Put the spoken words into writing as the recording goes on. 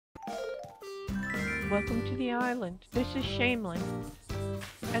welcome to the island. This is Shamlyn,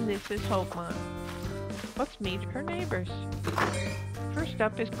 and this is Hopemont. Let's meet her neighbors. First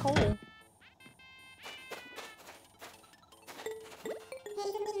up is Cole.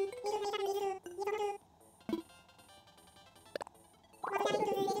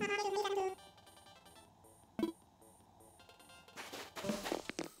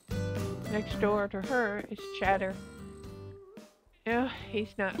 Next door to her is Chatter.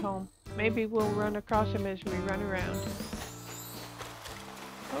 He's not home. Maybe we'll run across him as we run around.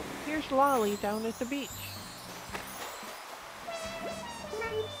 Oh, here's Lolly down at the beach.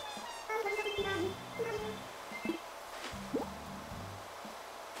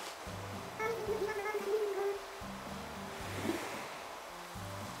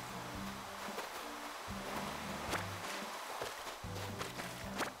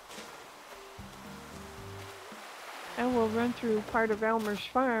 And we'll run through part of Elmer's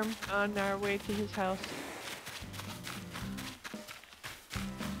farm on our way to his house.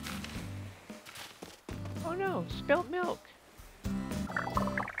 Oh no, spilt milk.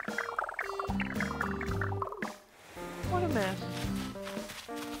 What a mess.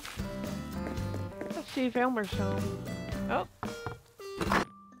 Let's see if Elmer's home. Oh.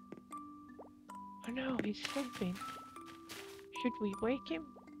 Oh no, he's sleeping. Should we wake him?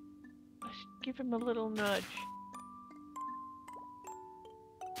 Let's give him a little nudge.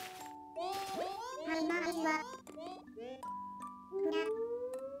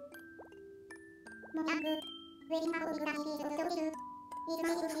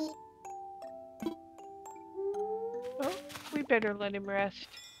 Oh, we better let him rest.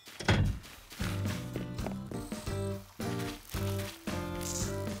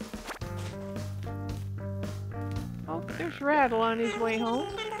 Oh, there's Rattle on his way home.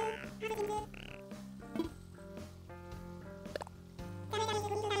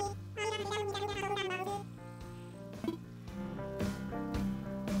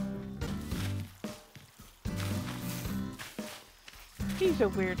 He's a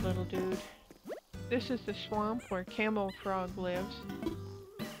weird little dude. This is the swamp where Camel Frog lives.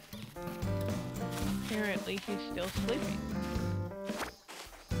 Apparently he's still sleeping.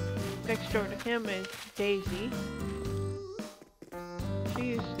 Next door to him is Daisy.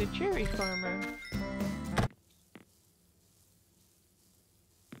 She is the cherry farmer.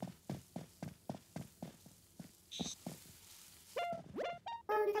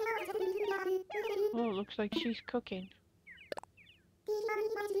 Oh, looks like she's cooking.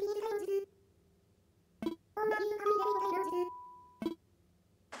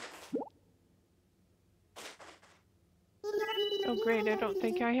 Oh great, I don't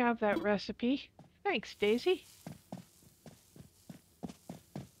think I have that recipe. Thanks, Daisy.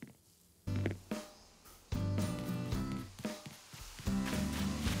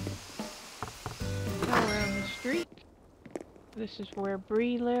 Now we're on the street. This is where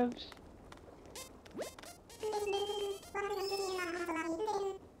Bree lives.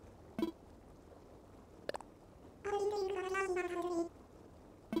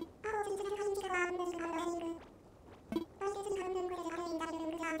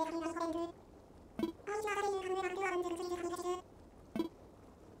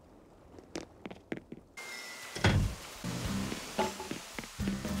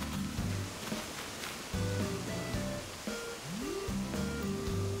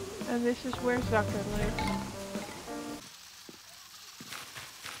 And this is where Zucker lives.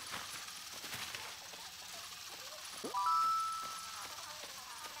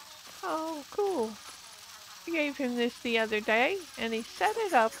 Oh, cool. I gave him this the other day, and he set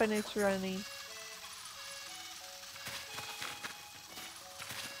it up and it's running.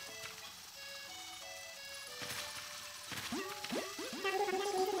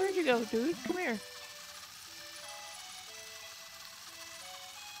 Where'd you go, dude? Come here.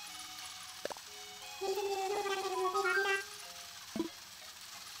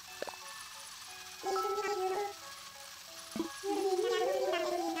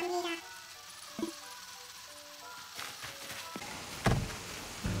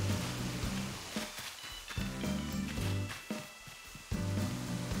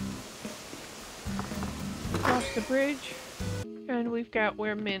 Across the bridge, and we've got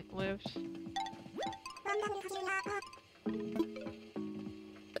where Mint lives.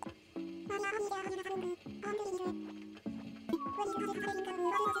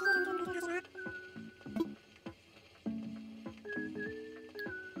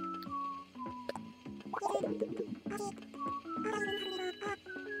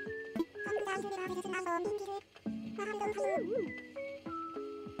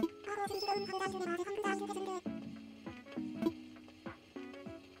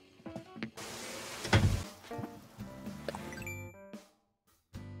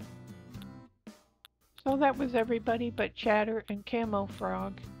 Well, that was everybody but Chatter and Camo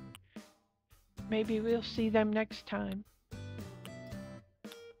Frog. Maybe we'll see them next time.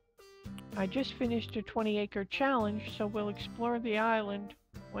 I just finished a 20-acre challenge, so we'll explore the island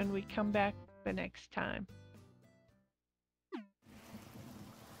when we come back the next time.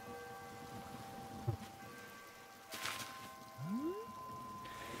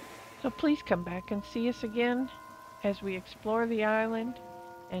 So please come back and see us again as we explore the island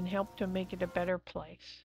and help to make it a better place.